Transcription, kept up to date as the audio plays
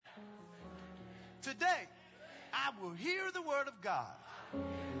Today, I will hear the word of God.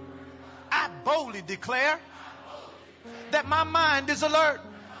 I boldly declare that my mind is alert.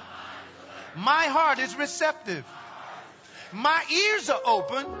 My heart is receptive. My ears are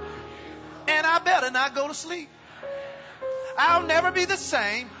open, and I better not go to sleep. I'll never be the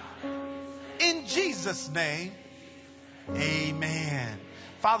same. In Jesus' name, amen.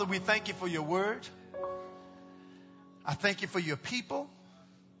 Father, we thank you for your word. I thank you for your people.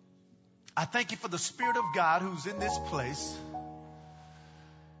 I thank you for the Spirit of God who's in this place.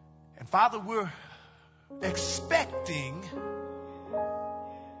 And Father, we're expecting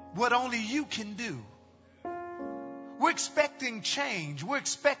what only you can do. We're expecting change. We're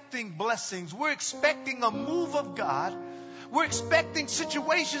expecting blessings. We're expecting a move of God. We're expecting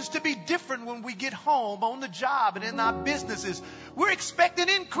situations to be different when we get home, on the job, and in our businesses. We're expecting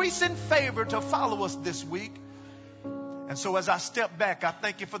increase in favor to follow us this week. And so as I step back, I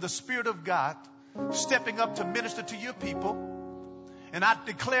thank you for the Spirit of God stepping up to minister to your people. And I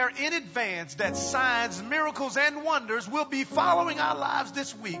declare in advance that signs, miracles, and wonders will be following our lives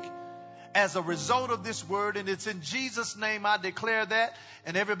this week as a result of this word. And it's in Jesus' name I declare that.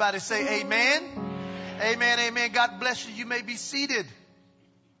 And everybody say amen. Amen, amen. God bless you. You may be seated.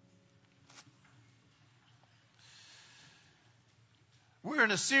 We're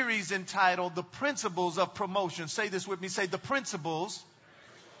in a series entitled The Principles of Promotion. Say this with me. Say the principles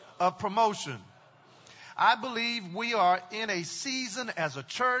of promotion. I believe we are in a season as a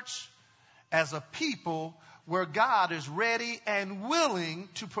church, as a people, where God is ready and willing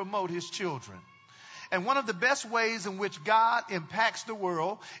to promote his children. And one of the best ways in which God impacts the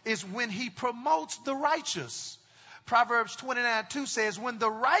world is when he promotes the righteous. Proverbs 29:2 says, when the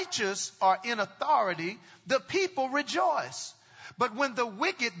righteous are in authority, the people rejoice. But when the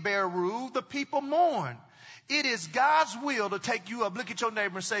wicked bear rule, the people mourn. It is God's will to take you up. Look at your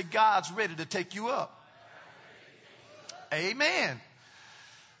neighbor and say, God's ready to take you up. Amen.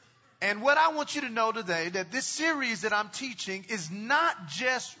 And what I want you to know today, that this series that I'm teaching is not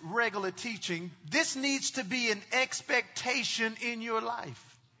just regular teaching. This needs to be an expectation in your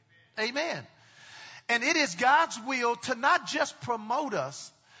life. Amen. And it is God's will to not just promote us,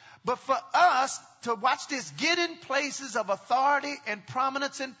 but for us to, watch this, get in places of authority and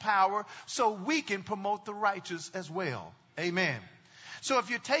prominence and power so we can promote the righteous as well. Amen. So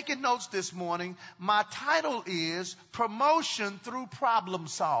if you're taking notes this morning, my title is Promotion Through Problem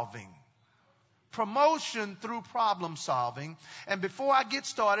Solving. Promotion through problem solving. And before I get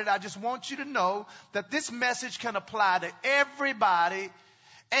started, I just want you to know that this message can apply to everybody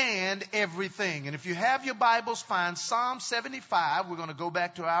and everything. And if you have your Bibles, find Psalm 75. We're going to go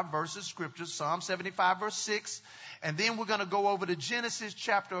back to our verses, scriptures, Psalm 75, verse 6. And then we're going to go over to Genesis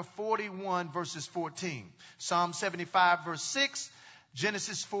chapter 41, verses 14. Psalm 75, verse 6.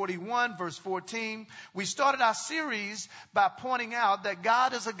 Genesis 41, verse 14. We started our series by pointing out that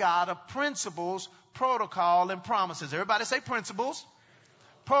God is a God of principles, protocol, and promises. Everybody say principles,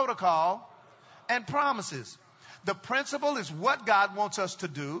 protocol, and promises. The principle is what God wants us to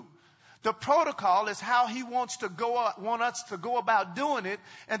do. The protocol is how he want us to go about doing it.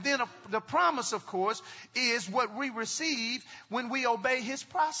 And then the promise, of course, is what we receive when we obey his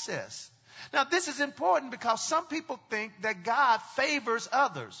process. Now, this is important because some people think that God favors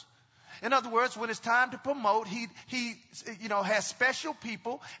others. In other words, when it's time to promote, he has special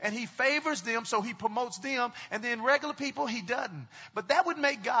people and he favors them, so he promotes them, and then regular people he doesn't. But that would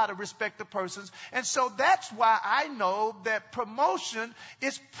make God a respecter of persons. And so that's why I know that promotion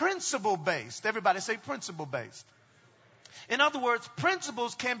is principle-based. Everybody say principle-based. In other words,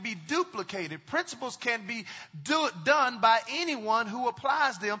 principles can be duplicated. Principles can be done by anyone who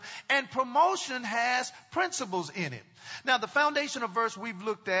applies them. And promotion has principles in it. Now, the foundational verse we've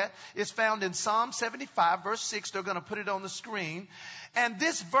looked at is found in Psalm 75, verse 6. They're going to put it on the screen. And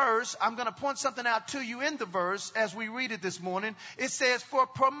this verse, I'm going to point something out to you in the verse as we read it this morning. It says, for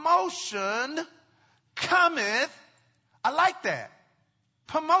promotion cometh. I like that.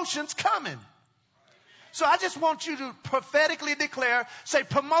 Promotion's coming. So I just want you to prophetically declare, say,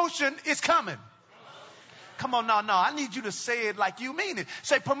 promotion is coming. Come on, no. I need you to say it like you mean it.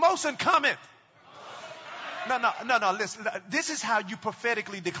 Say, promotion cometh. No. Listen, this is how you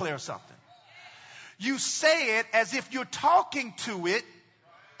prophetically declare something. You say it as if you're talking to it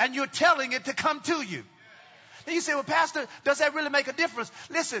and you're telling it to come to you. And you say, well, Pastor, does that really make a difference?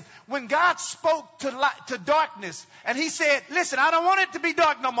 Listen, when God spoke to darkness and he said, listen, I don't want it to be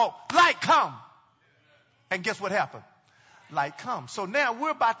dark no more. Light come. And guess what happened? Light comes. So now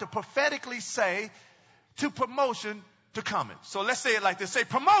we're about to prophetically say to promotion to coming. So let's say it like this. Say,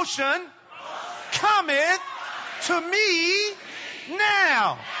 promotion cometh to me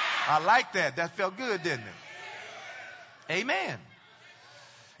now. I like that. That felt good, didn't it? Amen.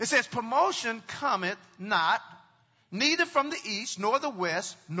 It says, promotion cometh not, neither from the east, nor the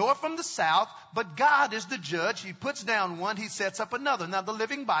west, nor from the south, but God is the judge. He puts down one, he sets up another. Now the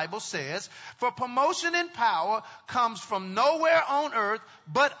Living Bible says, for promotion and power comes from nowhere on earth,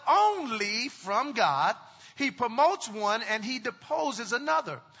 but only from God. He promotes one and he deposes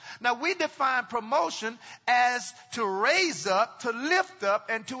another. Now we define promotion as to raise up, to lift up,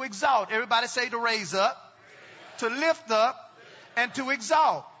 and to exalt. Everybody say to raise up, to lift up, and to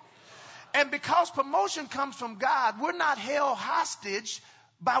exalt. And because promotion comes from God, we're not held hostage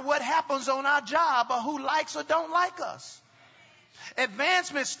by what happens on our job or who likes or don't like us.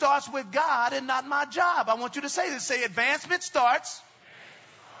 Advancement starts with God and not my job. I want you to say this. Say, advancement starts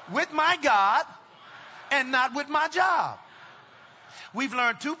with my God and not with my job. We've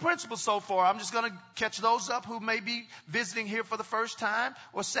learned two principles so far. I'm just going to catch those up who may be visiting here for the first time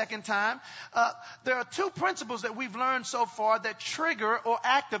or second time. There are two principles that we've learned so far that trigger or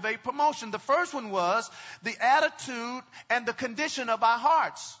activate promotion. The first one was the attitude and the condition of our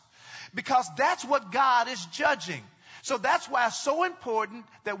hearts, because that's what God is judging. So that's why it's so important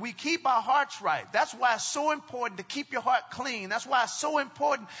that we keep our hearts right. That's why it's so important to keep your heart clean. That's why it's so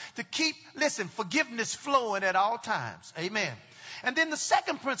important to keep, forgiveness flowing at all times. Amen. And then the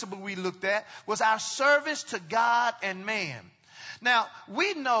second principle we looked at was our service to God and man. Now,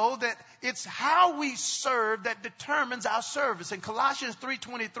 we know that it's how we serve that determines our service. And Colossians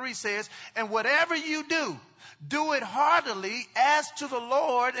 3:23 says, and whatever you do, do it heartily as to the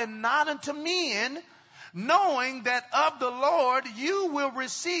Lord and not unto men, knowing that of the Lord you will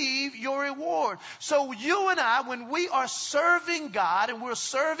receive your reward. So you and I, when we are serving God and we're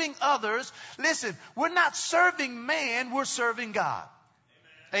serving others, we're not serving man, we're serving God.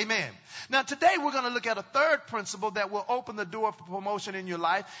 Amen. Now today we're going to look at a third principle that will open the door for promotion in your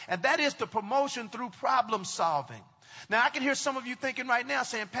life, and that is the promotion through problem solving. Now I can hear some of you thinking right now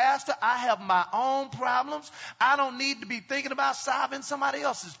saying, Pastor, I have my own problems. I don't need to be thinking about solving somebody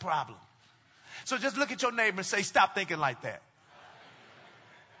else's problem. So just look at your neighbor and say, stop thinking like that.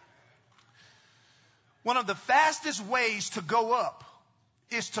 One of the fastest ways to go up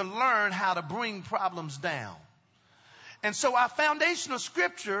is to learn how to bring problems down. And so our foundational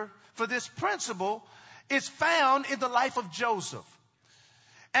scripture for this principle is found in the life of Joseph.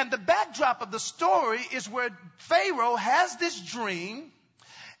 And the backdrop of the story is where Pharaoh has this dream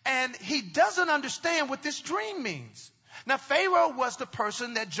and he doesn't understand what this dream means. Now, Pharaoh was the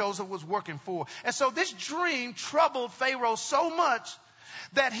person that Joseph was working for. And so this dream troubled Pharaoh so much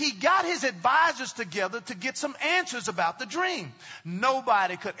that he got his advisors together to get some answers about the dream.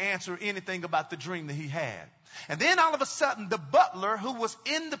 Nobody could answer anything about the dream that he had. And then all of a sudden, the butler who was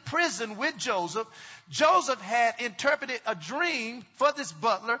in the prison with Joseph had interpreted a dream for this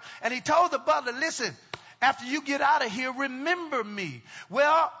butler. And he told the butler, listen, after you get out of here, remember me.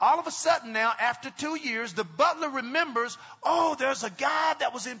 Well, all of a sudden now, after 2 years, the butler remembers, oh, there's a guy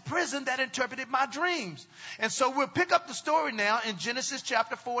that was in prison that interpreted my dreams. And so we'll pick up the story now in Genesis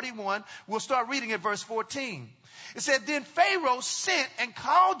chapter 41. We'll start reading at verse 14. It said, then Pharaoh sent and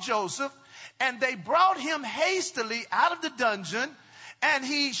called Joseph, and they brought him hastily out of the dungeon, and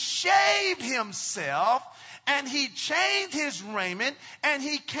he shaved himself, and he changed his raiment, and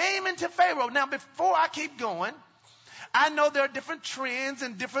he came into Pharaoh. Now, before I keep going, I know there are different trends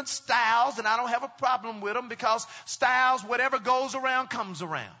and different styles, and I don't have a problem with them because styles, whatever goes around, comes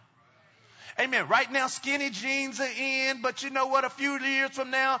around. Amen. Right now, skinny jeans are in, but you know what? A few years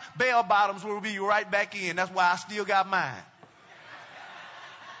from now, bell bottoms will be right back in. That's why I still got mine.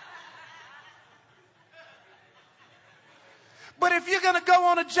 But if you're going to go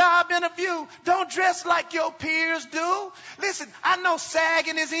on a job interview, don't dress like your peers do. Listen, I know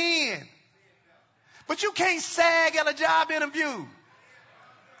sagging is in, but you can't sag at a job interview.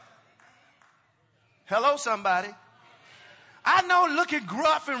 Hello, somebody. I know looking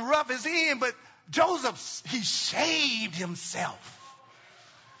gruff and rough is in, but Joseph, he shaved himself.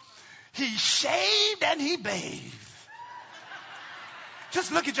 He shaved and he bathed.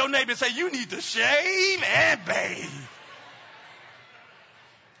 Just look at your neighbor and say, you need to shave and bathe.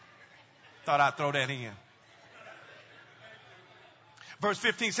 Thought I'd throw that in. Verse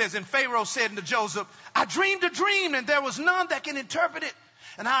 15 says, and Pharaoh said unto Joseph, I dreamed a dream, and there was none that can interpret it.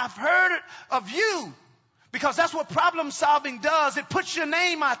 And I've heard of you, because that's what problem solving does. It puts your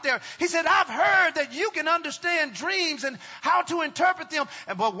name out there. He said, I've heard that you can understand dreams and how to interpret them.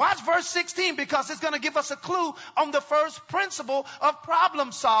 But watch verse 16, because it's going to give us a clue on the first principle of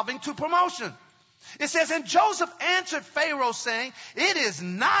problem solving to promotion. It says, and Joseph answered Pharaoh, saying, it is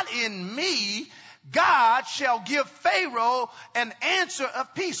not in me God shall give Pharaoh an answer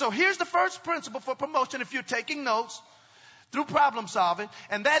of peace. So here's the first principle for promotion if you're taking notes through problem solving,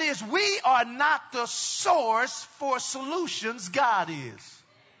 and that is we are not the source for solutions, God is.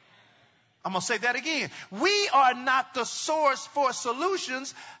 I'm going to say that again. We are not the source for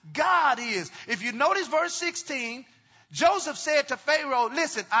solutions, God is. If you notice verse 16, Joseph said to Pharaoh,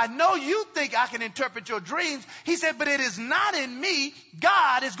 listen, I know you think I can interpret your dreams. He said, but it is not in me.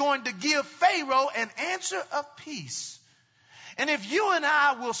 God is going to give Pharaoh an answer of peace. And if you and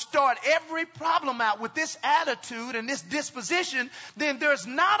I will start every problem out with this attitude and this disposition, then there's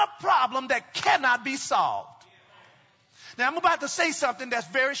not a problem that cannot be solved. Now, I'm about to say something that's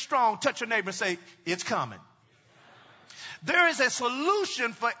very strong. Touch your neighbor and say, it's coming. There is a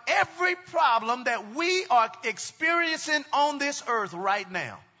solution for every problem that we are experiencing on this earth right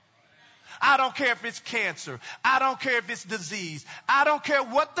now. I don't care if it's cancer. I don't care if it's disease. I don't care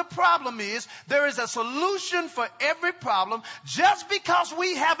what the problem is. There is a solution for every problem. Just because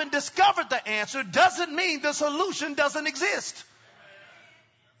we haven't discovered the answer doesn't mean the solution doesn't exist.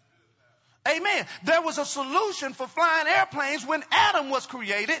 Amen. There was a solution for flying airplanes when Adam was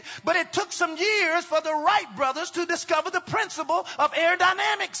created, but it took some years for the Wright brothers to discover the principle of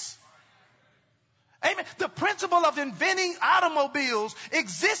aerodynamics. Amen. The principle of inventing automobiles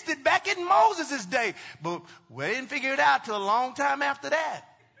existed back in Moses' day, but we didn't figure it out till a long time after that.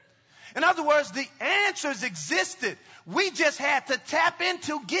 In other words, the answers existed. We just had to tap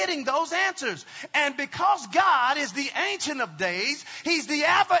into getting those answers. And because God is the Ancient of Days, He's the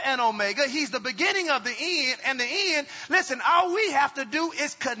Alpha and Omega, He's the beginning of the end and the end. Listen, all we have to do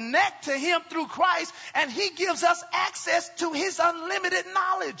is connect to Him through Christ, and He gives us access to His unlimited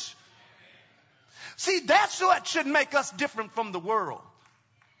knowledge. See, that's what should make us different from the world.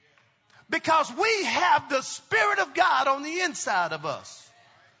 Because we have the Spirit of God on the inside of us.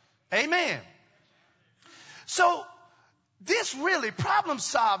 Amen. So this really, problem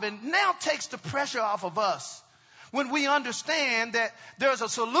solving, now takes the pressure off of us when we understand that there's a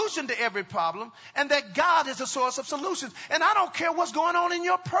solution to every problem and that God is the source of solutions. And I don't care what's going on in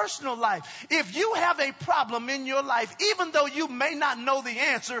your personal life. If you have a problem in your life, even though you may not know the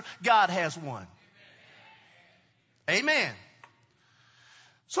answer, God has one. Amen.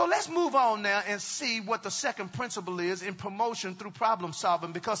 So let's move on now and see what the second principle is in promotion through problem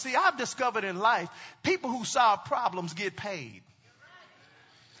solving. Because, see, I've discovered in life, people who solve problems get paid.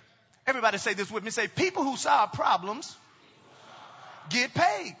 Everybody say this with me. Say, people who solve problems get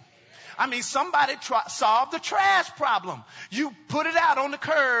paid. I mean, somebody solved the trash problem. You put it out on the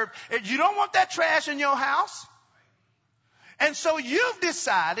curb, and you don't want that trash in your house. And so you've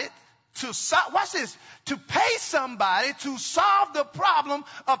decided to watch this, to pay somebody to solve the problem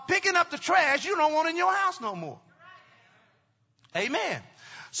of picking up the trash you don't want in your house no more. Amen.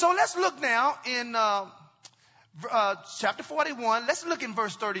 So let's look now in chapter 41. Let's look in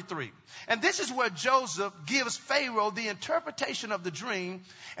verse 33. And this is where Joseph gives Pharaoh the interpretation of the dream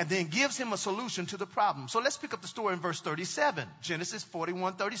and then gives him a solution to the problem. So let's pick up the story in verse 37. Genesis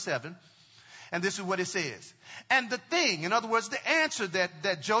 41:37. And this is what it says. And the thing, in other words, the answer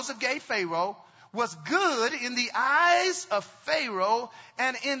that Joseph gave Pharaoh was good in the eyes of Pharaoh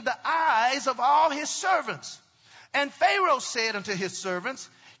and in the eyes of all his servants. And Pharaoh said unto his servants,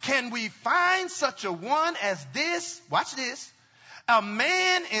 can we find such a one as this? Watch this. A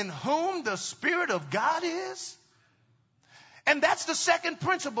man in whom the Spirit of God is? And that's the second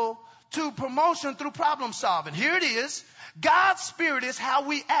principle to promotion through problem solving. Here it is. God's Spirit is how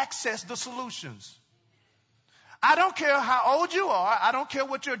we access the solutions. I don't care how old you are. I don't care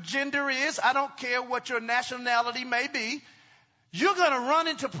what your gender is. I don't care what your nationality may be. You're going to run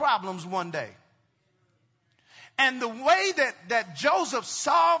into problems one day. And the way that Joseph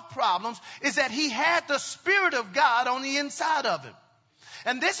solved problems is that he had the Spirit of God on the inside of him.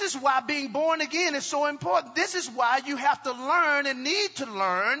 And this is why being born again is so important. This is why you have to learn and need to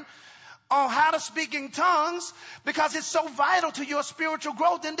learn on how to speak in tongues, because it's so vital to your spiritual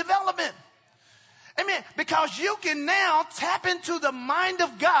growth and development. Amen. Because you can now tap into the mind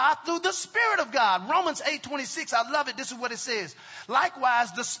of God through the Spirit of God. Romans 8:26, I love it. This is what it says.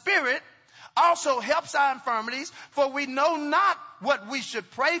 Likewise, the Spirit also helps our infirmities, for we know not what we should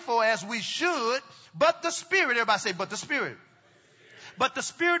pray for as we should, but the Spirit, everybody say, but the Spirit. But the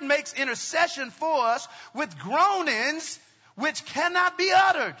Spirit makes intercession for us with groanings which cannot be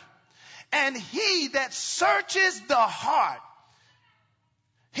uttered. And he that searches the heart,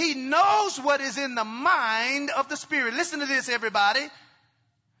 he knows what is in the mind of the Spirit. Listen to this, everybody.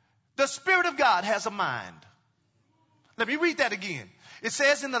 The Spirit of God has a mind. Let me read that again. It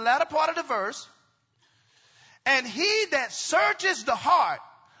says in the latter part of the verse, and he that searches the heart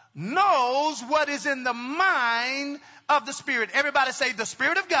knows what is in the mind of the Spirit. Everybody say, the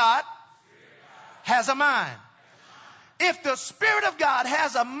Spirit of God has a mind. If the Spirit of God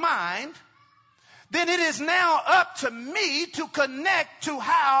has a mind, then it is now up to me to connect to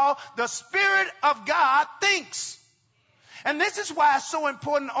how the Spirit of God thinks. And this is why it's so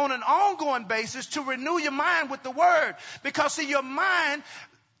important on an ongoing basis to renew your mind with the Word. Because see, your mind,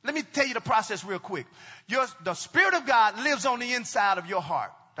 let me tell you the process real quick. The Spirit of God lives on the inside of your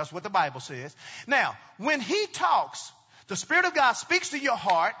heart. That's what the Bible says. Now, when He talks, the Spirit of God speaks to your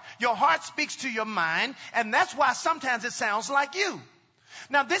heart speaks to your mind, and that's why sometimes it sounds like you.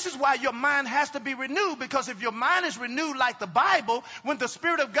 Now, this is why your mind has to be renewed, because if your mind is renewed like the Bible, when the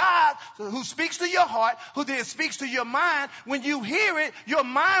Spirit of God, who speaks to your heart, who then speaks to your mind, when you hear it, your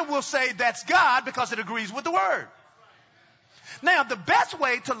mind will say that's God because it agrees with the Word. Now, the best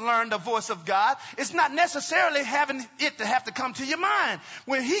way to learn the voice of God is not necessarily having it to have to come to your mind.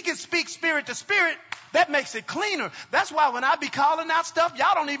 When He can speak spirit to spirit, that makes it cleaner. That's why when I be calling out stuff,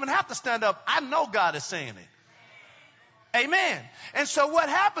 y'all don't even have to stand up. I know God is saying it. Amen. And so what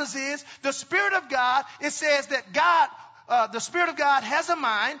happens is the Spirit of God, it says that God, the Spirit of God has a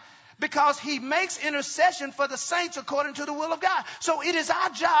mind because He makes intercession for the saints according to the will of God. So it is our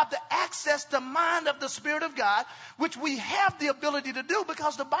job to access the mind of the Spirit of God, which we have the ability to do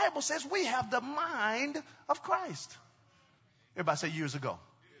because the Bible says we have the mind of Christ. Everybody say years ago.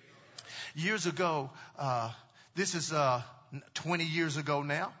 Years ago, this is 20 years ago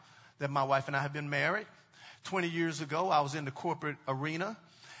now that my wife and I have been married. 20 years ago, I was in the corporate arena,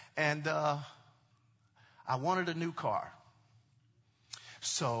 and I wanted a new car.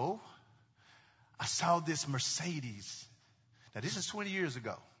 So I saw this Mercedes. Now, this is 20 years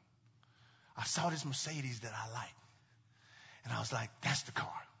ago. I saw this Mercedes that I liked. And I was like, that's the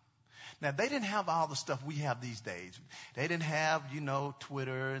car. Now, they didn't have all the stuff we have these days. They didn't have,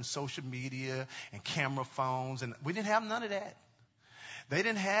 Twitter and social media and camera phones. And we didn't have none of that. They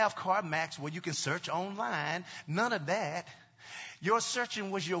didn't have CarMax where you can search online. None of that. Your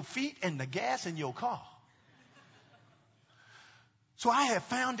searching was your feet and the gas in your car. So I had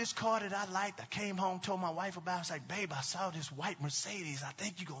found this car that I liked. I came home, told my wife about it. I was like, babe, I saw this white Mercedes. I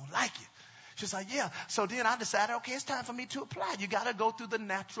think you're going to like it. She's like, yeah. So then I decided, okay, it's time for me to apply. You got to go through the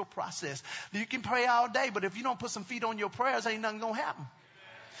natural process. You can pray all day, but if you don't put some feet on your prayers, ain't nothing going to happen.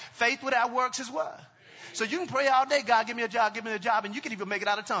 Faith without works is what? So you can pray all day, God, give me a job, give me a job, and you can even make it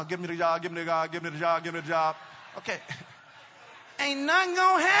out of tongue. Give me the job, give me the job, give me the job, give me the job. Okay. Ain't nothing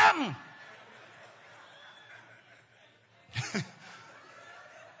going to happen.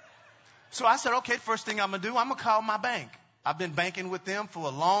 So I said, okay, first thing I'm going to do, I'm going to call my bank. I've been banking with them for a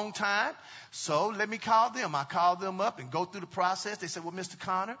long time, so let me call them. I called them up and go through the process. They said, well, Mr.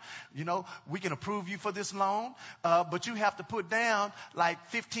 Connor, we can approve you for this loan, but you have to put down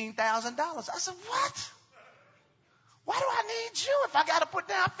like $15,000. I said, what? Why do I need you if I got to put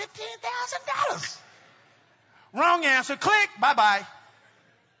down $15,000? Wrong answer. Click. Bye-bye.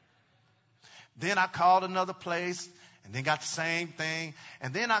 Then I called another place and then got the same thing.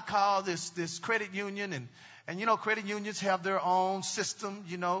 And then I called this credit union, and credit unions have their own system.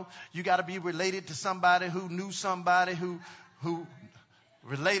 You got to be related to somebody who knew somebody who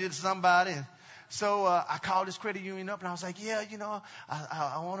related to somebody. And so I called this credit union up, and I was like, yeah,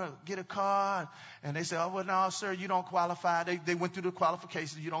 I want to get a car. And they said, oh, well, no, sir, you don't qualify. They went through the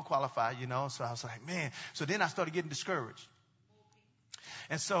qualifications. You don't qualify, So I was like, man. So then I started getting discouraged.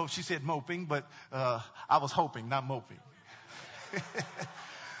 And so she said moping, but I was hoping, not moping.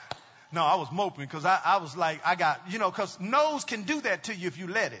 No, I was moping because I was like, because no's can do that to you if you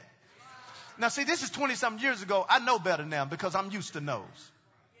let it. Now, see, this is 20-something years ago. I know better now because I'm used to no's.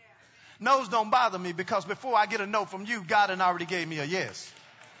 No's don't bother me because before I get a no from you, God had already gave me a yes.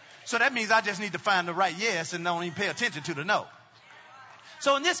 So that means I just need to find the right yes and don't even pay attention to the no.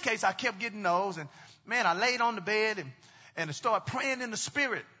 So in this case, I kept getting no's, and man, I laid on the bed and I started praying in the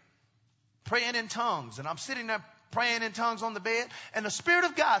Spirit, praying in tongues. And I'm sitting there praying in tongues on the bed, and the Spirit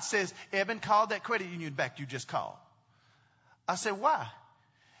of God says, Eben, call that credit union back you just called. I said, why?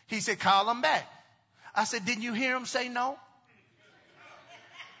 He said, call them back. I said, didn't you hear him say no?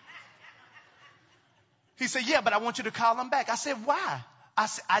 He said, yeah, but I want you to call them back. I said, why? I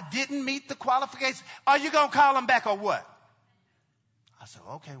said, I didn't meet the qualifications. Are you going to call them back or what? I said,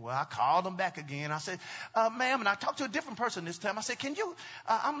 okay, well, I called them back again. I said, ma'am, and I talked to a different person this time. I said,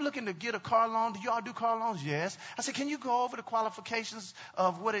 I'm looking to get a car loan. Do y'all do car loans? Yes. I said, can you go over the qualifications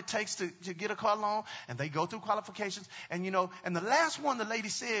of what it takes to get a car loan? And they go through qualifications. And, and the last one the lady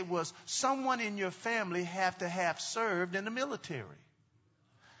said was, someone in your family have to have served in the military.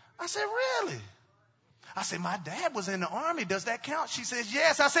 I said, really? I said, my dad was in the army. Does that count? She says,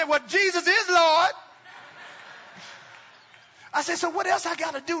 yes. I said, well, Jesus is Lord. I said, so what else I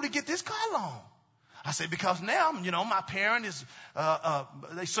got to do to get this car loan? I said, because now, my parent is,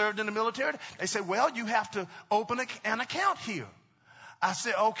 they served in the military. They said, well, you have to open an account here. I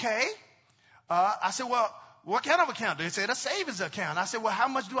said, okay. I said, well, what kind of account? They said, a savings account. I said, well, how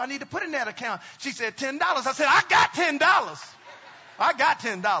much do I need to put in that account? She said, $10. I said, I got $10. I got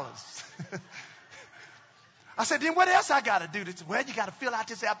 $10. I said, then what else I got to do? They said, well, you got to fill out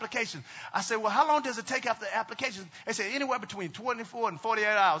this application. I said, well, how long does it take after the application? They said, anywhere between 24 and 48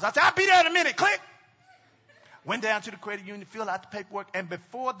 hours. I said, I'll be there in a minute. Click. Went down to the credit union, filled out the paperwork, and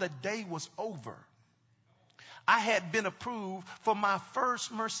before the day was over, I had been approved for my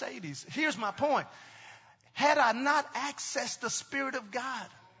first Mercedes. Here's my point. Had I not accessed the Spirit of God,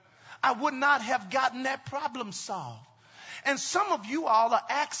 I would not have gotten that problem solved. And some of you all are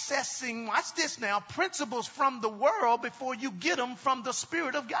accessing, watch this now, principles from the world before you get them from the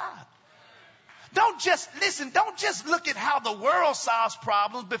Spirit of God. Don't just look at how the world solves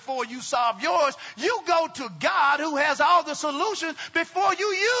problems before you solve yours. You go to God who has all the solutions before you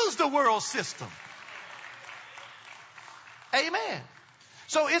use the world system. Amen.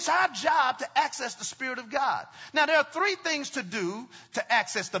 So it's our job to access the Spirit of God. Now, there are three things to do to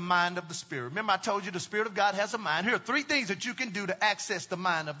access the mind of the Spirit. Remember, I told you the Spirit of God has a mind. Here are three things that you can do to access the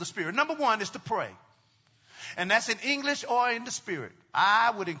mind of the Spirit. Number one is to pray. And that's in English or in the Spirit.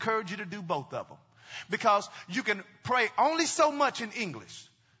 I would encourage you to do both of them. Because you can pray only so much in English.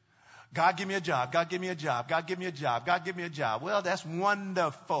 God, give me a job. God, give me a job. God, give me a job. God, give me a job. Well, that's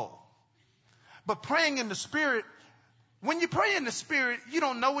wonderful. But praying in the Spirit, when you pray in the Spirit, you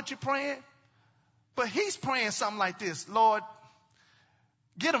don't know what you're praying. But he's praying something like this. Lord,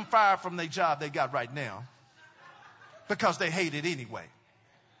 get them fired from their job they got right now. Because they hate it anyway.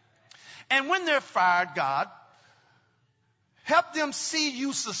 And when they're fired, God, help them see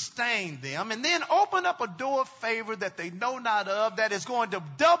you sustain them. And then open up a door of favor that they know not of that is going to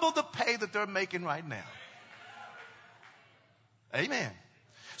double the pay that they're making right now. Amen.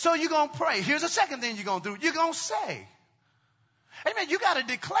 So you're going to pray. Here's the second thing you're going to do. You're going to say. Amen. You got to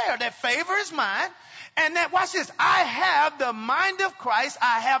declare that favor is mine. And that, watch this, I have the mind of Christ.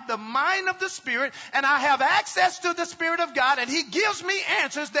 I have the mind of the Spirit. And I have access to the Spirit of God. And he gives me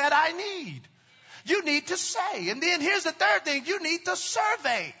answers that I need. You need to say. And then here's the third thing. You need to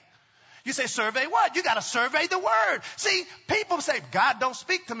survey. You say, survey what? You got to survey the word. See, people say, God don't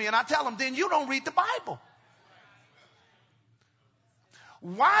speak to me. And I tell them, then you don't read the Bible.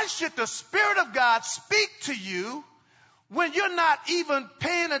 Why should the Spirit of God speak to you when you're not even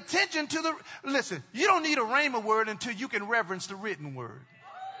paying attention to the... Listen, you don't need a rhema word until you can reverence the written word.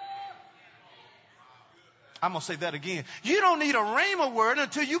 I'm going to say that again. You don't need a rhema word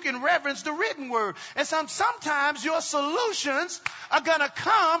until you can reverence the written word. And sometimes your solutions are going to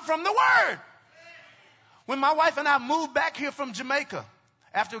come from the word. When my wife and I moved back here from Jamaica,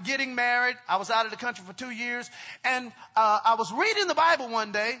 after getting married, I was out of the country for 2 years. And I was reading the Bible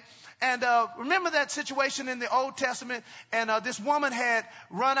one day. And remember that situation in the Old Testament? And this woman had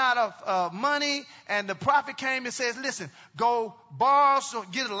run out of money. And the prophet came and says, listen, go borrow,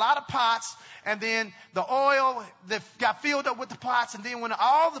 get a lot of pots. And then the oil that got filled up with the pots. And then when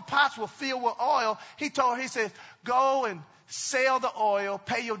all the pots were filled with oil, he said, go and sell the oil,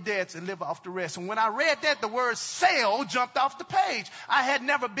 pay your debts, and live off the rest. And when I read that, the word sell jumped off the page. I had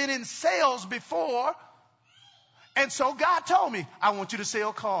never been in sales before. And so God told me, I want you to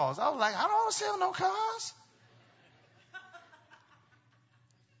sell cars. I was like, I don't want to sell no cars.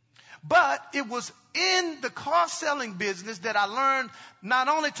 But it was in the car selling business that I learned not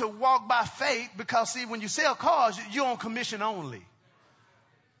only to walk by faith, because see, when you sell cars, you're on commission only.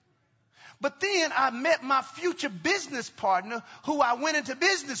 But then I met my future business partner who I went into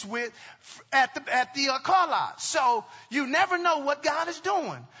business with at the car lot. So you never know what God is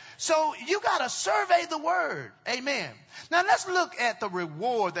doing. So you got to survey the word. Amen. Now let's look at the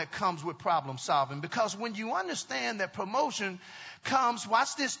reward that comes with problem solving. Because when you understand that promotion comes,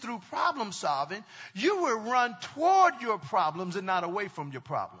 watch this, through problem solving, you will run toward your problems and not away from your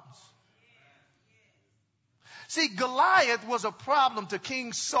problems. See, Goliath was a problem to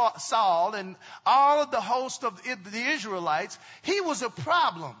King Saul and all of the host of the Israelites. He was a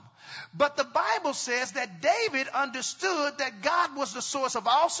problem. But the Bible says that David understood that God was the source of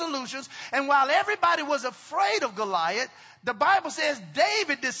all solutions. And while everybody was afraid of Goliath, the Bible says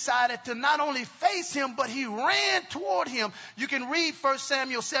David decided to not only face him, but he ran toward him. You can read 1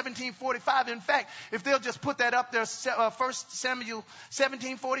 Samuel 17:45. In fact, if they'll just put that up there, 1 Samuel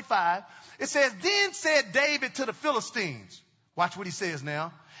 17:45. It says, then said David to the Philistines. Watch what he says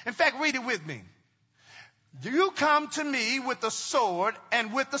now. In fact, read it with me. You come to me with the sword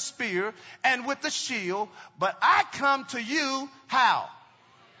and with the spear and with the shield, but I come to you how?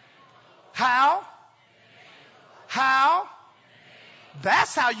 How? How?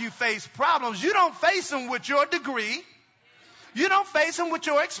 That's how you face problems. You don't face them with your degree. You don't face them with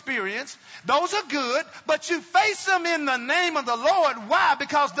your experience. Those are good, but you face them in the name of the Lord. Why?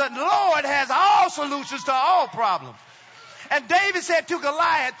 Because the Lord has all solutions to all problems. And David said to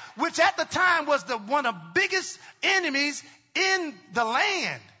Goliath, which at the time was one of the biggest enemies in the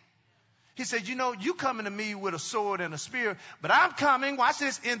land. He said, you coming to me with a sword and a spear, but I'm coming, watch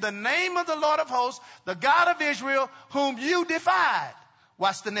this, in the name of the Lord of hosts, the God of Israel, whom you defied.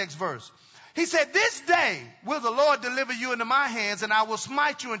 Watch the next verse. He said, this day will the Lord deliver you into my hands, and I will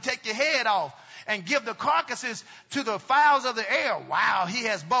smite you and take your head off and give the carcasses to the fowls of the air. Wow, he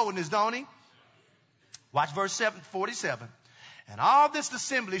has boldness, don't he? Watch verse 47. And all this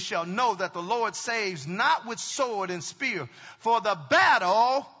assembly shall know that the Lord saves not with sword and spear, for the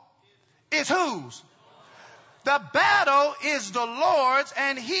battle is whose? The battle is the Lord's,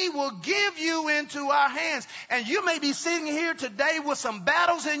 and he will give you into our hands. And you may be sitting here today with some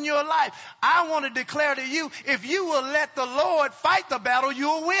battles in your life. I want to declare to you, if you will let the Lord fight the battle,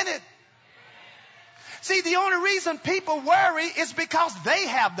 you'll win it. See, the only reason people worry is because they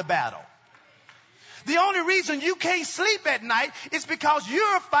have the battle. The only reason you can't sleep at night is because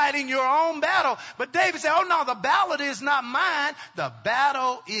you're fighting your own battle. But David said, oh no, the battle is not mine. The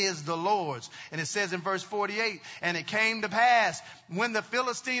battle is the Lord's. And it says in verse 48, and it came to pass when the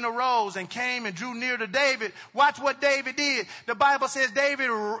Philistine arose and came and drew near to David. Watch what David did. The Bible says David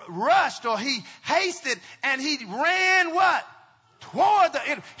rushed, or he hasted, and he ran what? Toward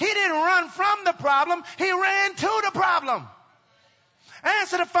he didn't run from the problem. He ran to the problem.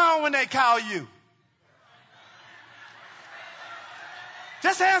 Answer the phone when they call you.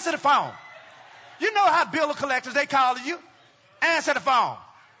 Just answer the phone. You know how bill collectors, they call you. Answer the phone.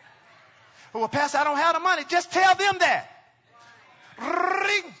 Well, Pastor, I don't have the money. Just tell them that.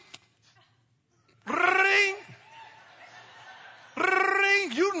 Ring. Ring.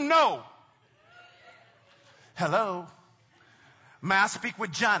 Ring. You know. Hello. May I speak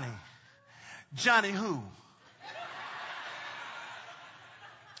with Johnny? Johnny who?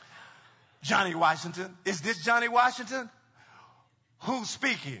 Johnny Washington. Is this Johnny Washington? Who's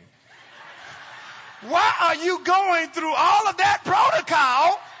speaking? Why are you going through all of that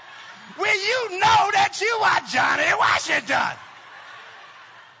protocol when you know that you are Johnny Washington?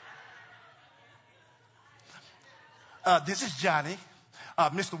 This is Johnny.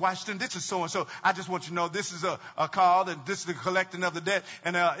 Mr. Washington, this is so-and-so. I just want you to know this is a call, and this is the collecting of the debt,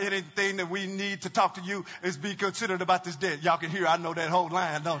 and anything that we need to talk to you is be considered about this debt. Y'all can hear, I know that whole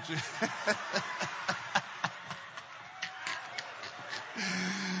line, don't you?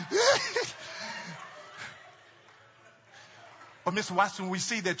 But Mr. Watson, we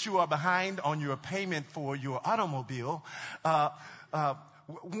see that you are behind on your payment for your automobile.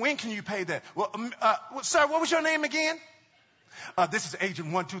 When can you pay that? Well, sir, what was your name again? This is Agent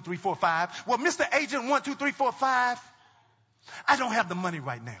 12345. Well, Mr. Agent 12345, I don't have the money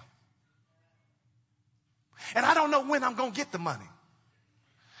right now. And I don't know when I'm going to get the money.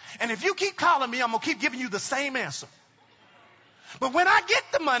 And if you keep calling me, I'm going to keep giving you the same answer. But when I get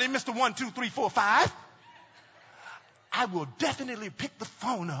the money, Mr. 12345, I will definitely pick the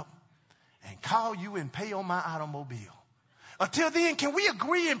phone up and call you and pay on my automobile. Until then, can we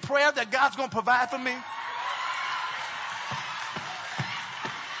agree in prayer that God's going to provide for me?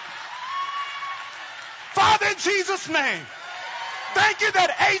 Father, in Jesus' name, thank you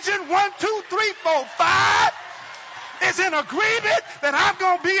that Agent 12345 is in agreement that I'm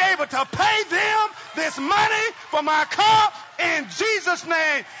going to be able to pay them this money for my car in Jesus'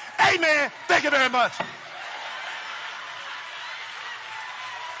 name. Amen. Thank you very much.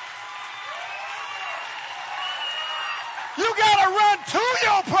 You got to run to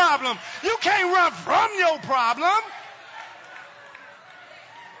your problem. You can't run from your problem.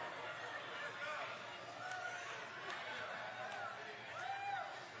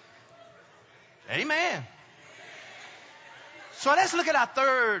 Amen. So let's look at our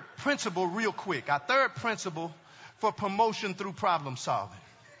third principle real quick. Our third principle for promotion through problem solving.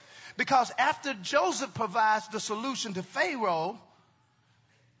 Because after Joseph provides the solution to Pharaoh,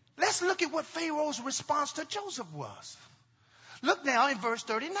 let's look at what Pharaoh's response to Joseph was. Look now in verse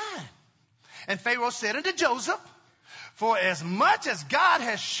 39. And Pharaoh said unto Joseph, for as much as God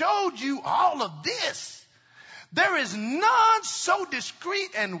has showed you all of this, there is none so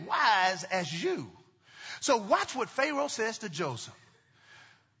discreet and wise as you. So watch what Pharaoh says to Joseph.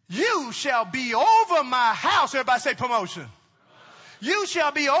 You shall be over my house. Everybody say promotion. You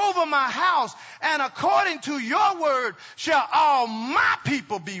shall be over my house, and according to your word shall all my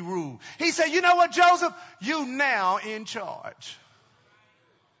people be ruled. He said, you know what, Joseph? You now in charge.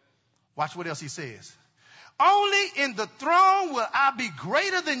 Watch what else he says. Only in the throne will I be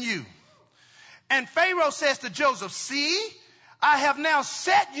greater than you. And Pharaoh says to Joseph, see, I have now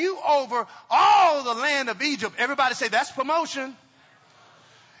set you over all the land of Egypt. Everybody say, that's promotion.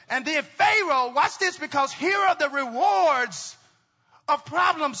 And then Pharaoh, watch this, because here are the rewards of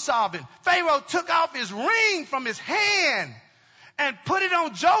problem solving. Pharaoh took off his ring from his hand and put it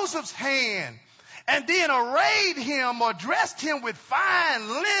on Joseph's hand, and then arrayed him or dressed him with fine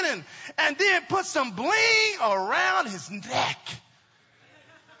linen, and then put some bling around his neck.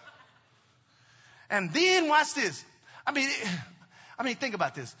 And then watch this. I mean, think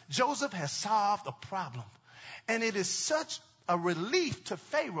about this. Joseph has solved a problem, and it is such a relief to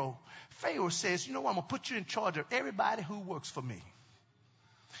Pharaoh. Pharaoh says, you know what, I'm going to put you in charge of everybody who works for me.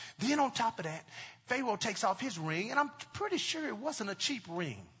 Then on top of that, Pharaoh takes off his ring, and I'm pretty sure it wasn't a cheap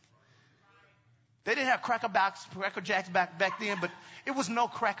ring. They didn't have Cracker Jacks back then, but it was no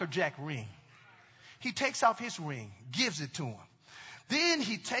Cracker Jack ring. He takes off his ring, gives it to him. Then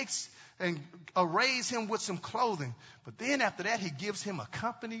he takes and arrays him with some clothing. But then after that, he gives him a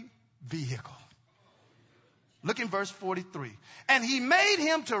company vehicle. Look in verse 43. And he made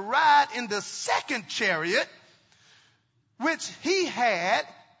him to ride in the second chariot, which he had.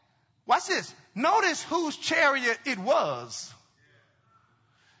 Watch this. Notice whose chariot it was.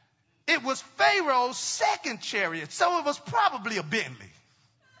 It was Pharaoh's second chariot. So it was probably a Bentley.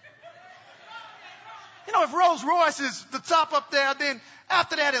 You know, if Rolls Royce is the top up there, then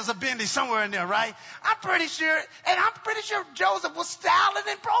after that is a Bentley somewhere in there, right? I'm pretty sure Joseph was styling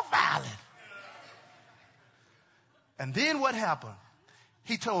and profiling. And then what happened?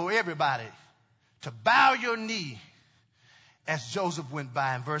 He told everybody to bow your knee as Joseph went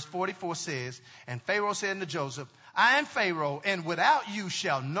by. And verse 44 says, and Pharaoh said unto Joseph, I am Pharaoh, and without you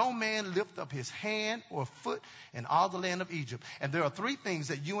shall no man lift up his hand or foot in all the land of Egypt. And there are three things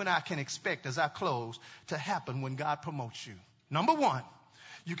that you and I can expect as I close to happen when God promotes you. Number one,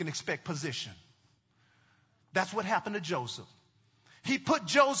 you can expect position. That's what happened to Joseph. He put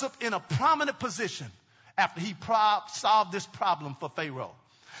Joseph in a prominent position after he solved this problem for Pharaoh.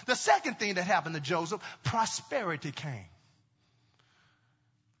 The second thing that happened to Joseph, prosperity came.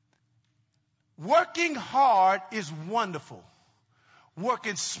 Working hard is wonderful.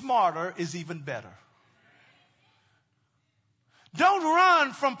 Working smarter is even better. Don't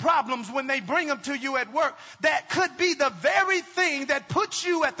run from problems when they bring them to you at work. That could be the very thing that puts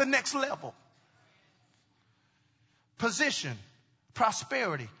you at the next level. Position,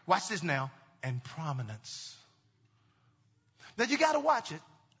 prosperity, watch this now, and prominence. Now you got to watch it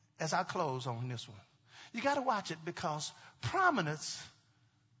as I close on this one. You got to watch it because prominence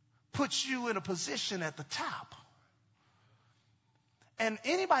puts you in a position at the top. And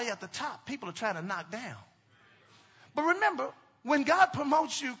anybody at the top, people are trying to knock down. But remember, when God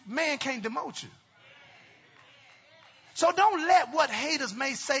promotes you, man can't demote you. So don't let what haters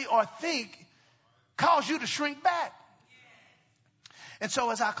may say or think cause you to shrink back. And so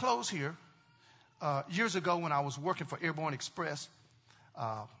as I close here, years ago when I was working for Airborne Express,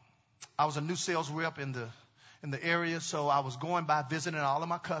 I was a new sales rep in the area, so I was going by visiting all of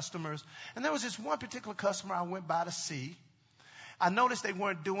my customers. And there was this one particular customer I went by to see. I noticed they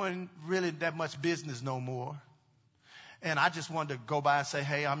weren't doing really that much business no more. And I just wanted to go by and say,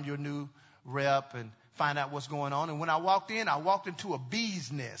 hey, I'm your new rep, and find out what's going on. And when I walked into a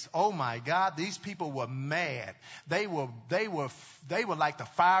bee's nest. Oh my God, these people were mad. They were like the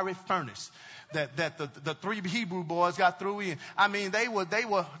fiery furnace that the three Hebrew boys got through in. I mean, they were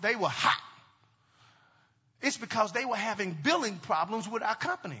hot. It's because they were having billing problems with our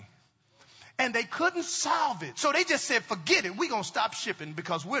company. And they couldn't solve it. So they just said, forget it. We're going to stop shipping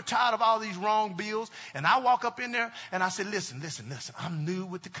because we're tired of all these wrong bills. And I walk up in there and I said, listen. I'm new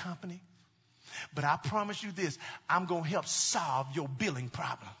with the company. But I promise you this. I'm going to help solve your billing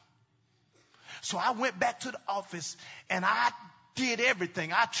problem. So I went back to the office and I did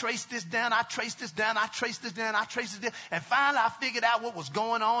everything. I traced this down. And finally I figured out what was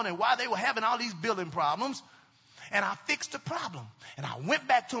going on and why they were having all these billing problems. And I fixed the problem. And I went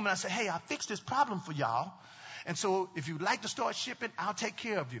back to them and I said, hey, I fixed this problem for y'all. And so if you'd like to start shipping, I'll take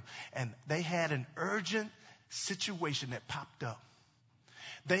care of you. And they had an urgent situation that popped up.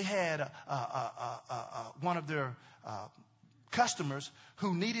 They had one of their customers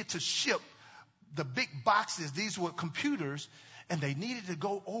who needed to ship the big boxes. These were computers, and they needed to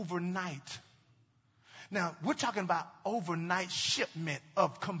go overnight. Now, we're talking about overnight shipment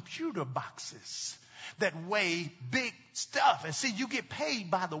of computer boxes. that weigh big stuff. And see, you get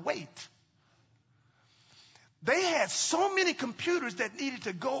paid by the weight. They had so many computers that needed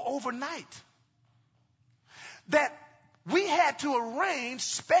to go overnight that we had to arrange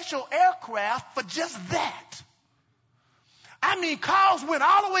special aircraft for just that. I mean, calls went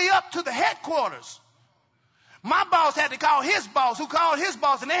all the way up to the headquarters. My boss had to call his boss, who called his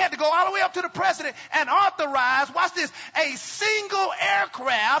boss, and they had to go all the way up to the president and authorize, watch this, a single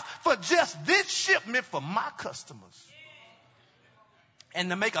aircraft for just this shipment for my customers. And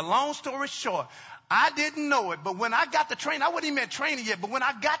to make a long story short, I didn't know it, but when I got the training, I wasn't even at training yet, but when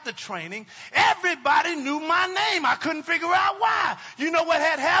I got the training, everybody knew my name. I couldn't figure out why. You know what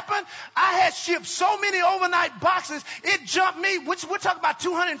had happened? I had shipped so many overnight boxes, it jumped me, which we're talking about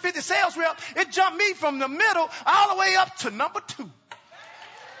 250 sales reps, it jumped me from the middle all the way up to number 2.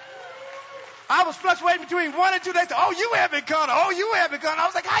 I was fluctuating between 1 and 2. They said, oh, you haven't come. Oh, you haven't come. I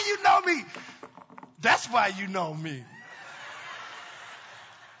was like, how you know me? That's why you know me.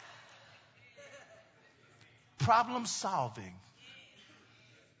 Problem solving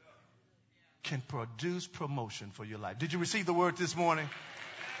can produce promotion for your life. Did you receive the word this morning?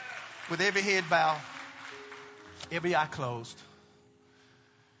 With every head bowed, every eye closed.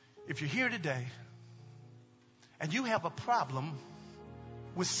 If you're here today and you have a problem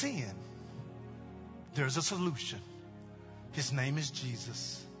with sin, there's a solution. His name is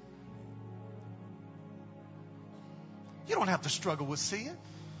Jesus. You don't have to struggle with sin.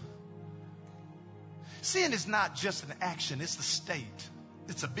 Sin is not just an action, it's a state.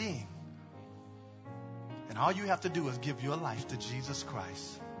 It's a being. And all you have to do is give your life to Jesus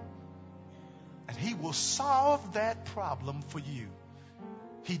Christ. And he will solve that problem for you.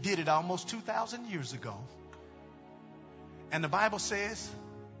 He did it almost 2,000 years ago. And the Bible says,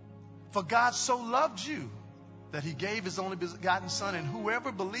 for God so loved you that he gave his only begotten Son, and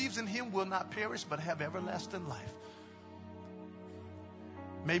whoever believes in him will not perish but have everlasting life.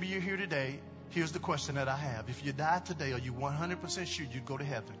 Maybe you're here today. Here's the question that I have. If you died today, are you 100% sure you'd go to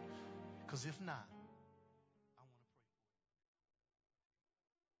heaven? Because if not,